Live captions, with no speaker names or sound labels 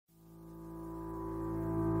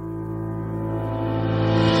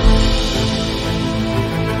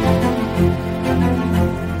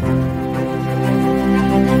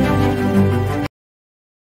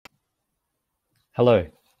Hello,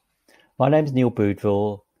 my name is Neil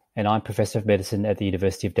Boudville and I'm Professor of Medicine at the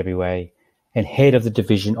University of WA and Head of the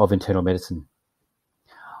Division of Internal Medicine.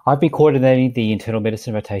 I've been coordinating the internal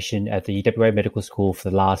medicine rotation at the UWA Medical School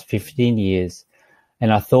for the last 15 years,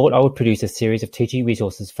 and I thought I would produce a series of teaching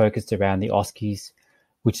resources focused around the OSCEs,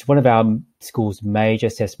 which is one of our school's major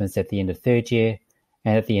assessments at the end of third year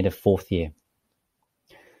and at the end of fourth year.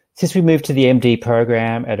 Since we moved to the MD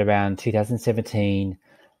program at around 2017,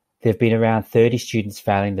 there have been around 30 students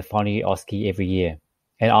failing the final year OSCE every year,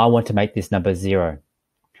 and I want to make this number 0.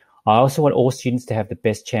 I also want all students to have the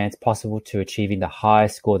best chance possible to achieving the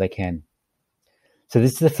highest score they can. So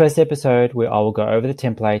this is the first episode where I will go over the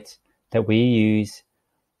template that we use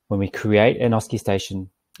when we create an OSCE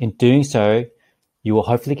station. In doing so, you will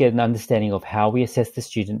hopefully get an understanding of how we assess the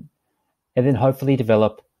student and then hopefully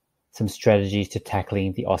develop some strategies to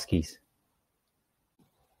tackling the OSCEs.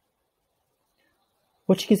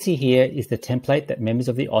 What you can see here is the template that members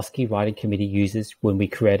of the OSCE writing committee uses when we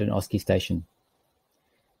create an OSCE station.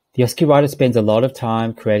 The OSCE writer spends a lot of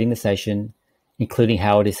time creating the station, including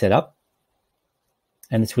how it is set up.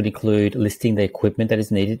 And this would include listing the equipment that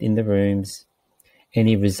is needed in the rooms,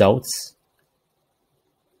 any results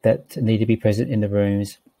that need to be present in the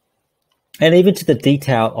rooms, and even to the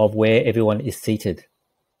detail of where everyone is seated.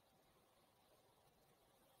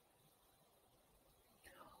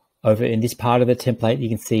 Over in this part of the template, you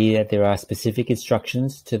can see that there are specific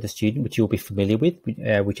instructions to the student, which you'll be familiar with,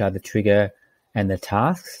 which are the trigger and the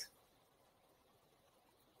tasks.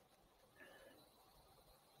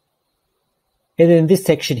 And then in this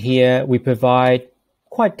section here, we provide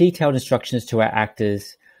quite detailed instructions to our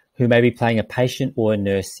actors who may be playing a patient or a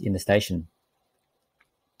nurse in the station.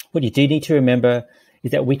 What you do need to remember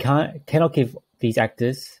is that we cannot give these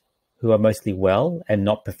actors, who are mostly well and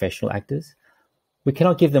not professional actors, we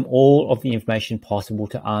cannot give them all of the information possible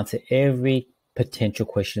to answer every potential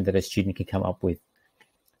question that a student can come up with.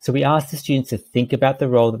 So we ask the students to think about the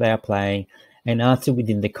role that they are playing and answer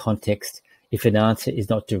within the context if an answer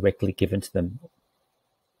is not directly given to them.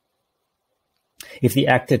 If the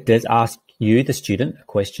actor does ask you, the student, a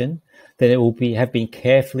question, then it will have been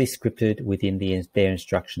carefully scripted within their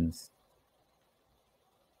instructions.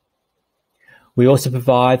 We also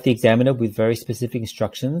provide the examiner with very specific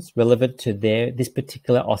instructions relevant to this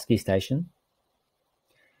particular OSCE station.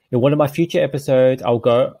 In one of my future episodes, I'll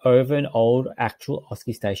go over an old actual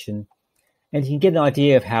OSCE station and you can get an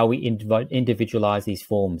idea of how we individualize these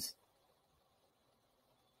forms.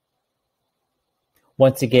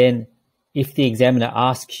 Once again, if the examiner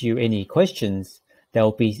asks you any questions,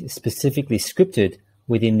 they'll be specifically scripted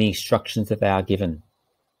within the instructions that they are given.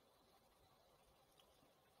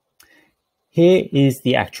 Here is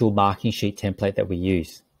the actual marking sheet template that we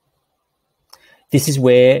use. This is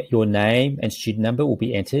where your name and student number will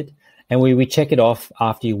be entered, and we check it off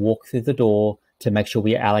after you walk through the door to make sure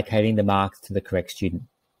we are allocating the marks to the correct student.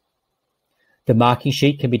 The marking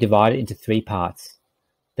sheet can be divided into 3 parts: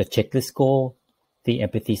 the checklist score, the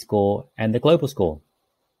empathy score, and the global score.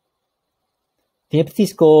 The empathy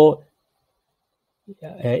score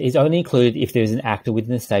is only included if there is an actor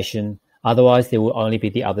within the station, otherwise there will only be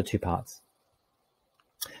the other 2 parts.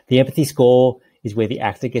 The empathy score is where the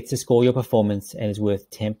actor gets to score your performance and is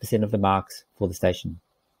worth 10% of the marks for the station.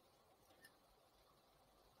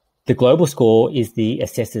 The global score is the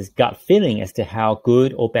assessor's gut feeling as to how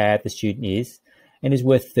good or bad the student is and is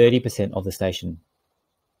worth 30% of the station.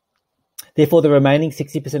 Therefore, the remaining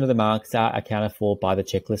 60% of the marks are accounted for by the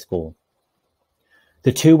checklist score.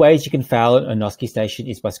 The 2 ways you can fail an OSCE station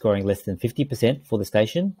is by scoring less than 50% for the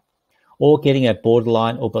station or getting a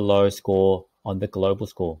borderline or below score on the global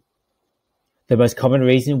score. The most common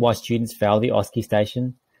reason why students fail the OSCE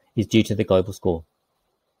station is due to the global score.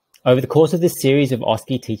 Over the course of this series of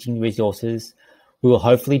OSCE teaching resources, we will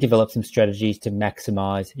hopefully develop some strategies to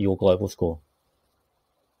maximize your global score.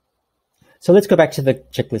 So let's go back to the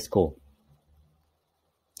checklist score,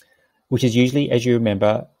 which is usually, as you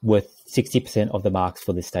remember, worth 60% of the marks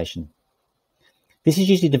for this station. This is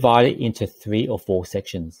usually divided into 3 or 4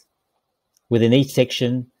 sections. Within each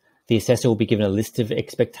section, the assessor will be given a list of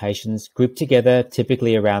expectations grouped together,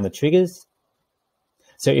 typically around the triggers.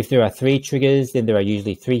 So if there are 3 triggers, then there are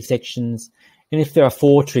usually 3 sections. And if there are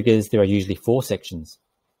 4 triggers, there are usually 4 sections.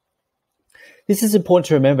 This is important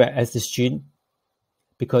to remember as the student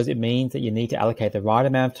because it means that you need to allocate the right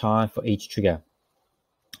amount of time for each trigger.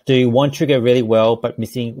 Doing one trigger really well, but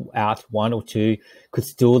missing out 1 or 2 could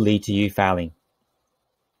still lead to you failing.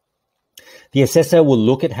 The assessor will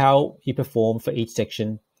look at how you perform for each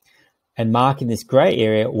section and mark in this grey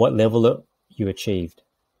area what level you achieved.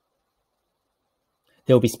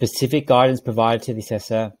 There will be specific guidance provided to the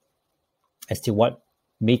assessor as to what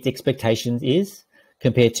meets expectations is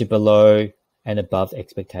compared to below and above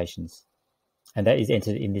expectations. And that is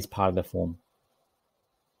entered in this part of the form.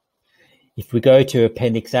 If we go to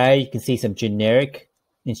Appendix A, you can see some generic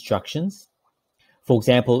instructions. For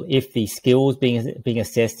example, if the skills being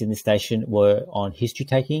assessed in the station were on history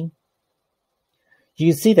taking,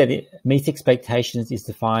 you can see that it meets expectations is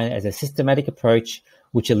defined as a systematic approach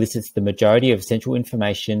which elicits the majority of essential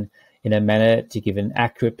information in a manner to give an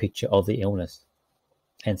accurate picture of the illness,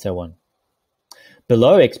 and so on.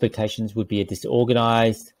 Below expectations would be a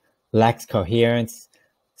disorganized, lacks coherence,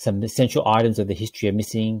 some essential items of the history are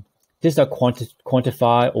missing, does not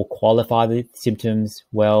quantify or qualify the symptoms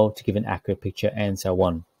well to give an accurate picture, and so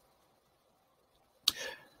on.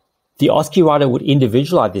 The OSCE writer would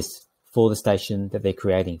individualize this for the station that they're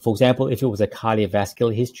creating. For example, if it was a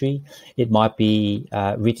cardiovascular history, it might be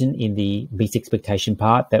written in the meets expectation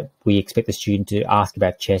part that we expect the student to ask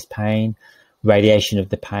about chest pain, radiation of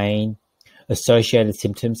the pain, associated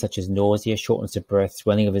symptoms such as nausea, shortness of breath,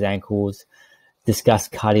 swelling of his ankles, discuss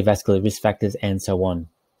cardiovascular risk factors, and so on.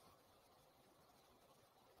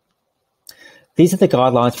 These are the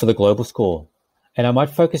guidelines for the global score, and I might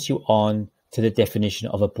focus you on to the definition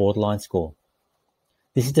of a borderline score.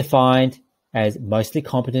 This is defined as mostly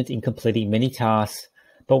competent in completing many tasks,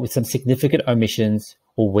 but with some significant omissions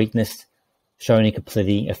or weakness shown in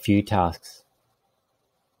completing a few tasks.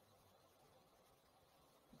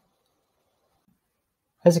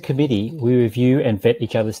 As a committee, we review and vet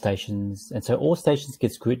each other's stations, and so all stations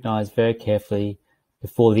get scrutinized very carefully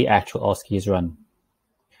before the actual OSCE is run.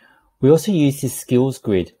 We also use this skills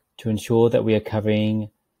grid to ensure that we are covering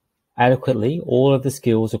adequately all of the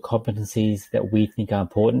skills or competencies that we think are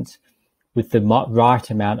important with the right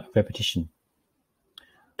amount of repetition.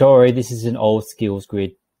 Don't worry, this is an old skills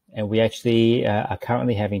grid, and we actually are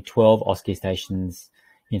currently having 12 OSCE stations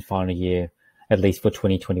in final year, at least for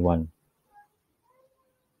 2021.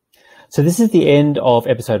 So this is the end of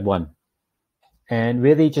episode 1, and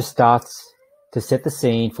really just starts to set the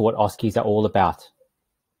scene for what OSCEs are all about.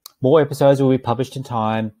 More episodes will be published in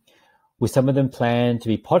time, with some of them planned to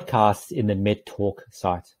be podcasts in the MedTalk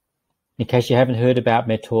site. In case you haven't heard about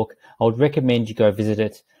MedTalk, I would recommend you go visit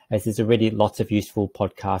it, as there's already lots of useful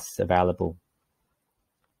podcasts available.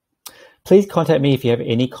 Please contact me if you have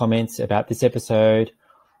any comments about this episode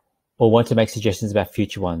or want to make suggestions about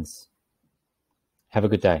future ones. Have a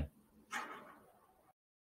good day.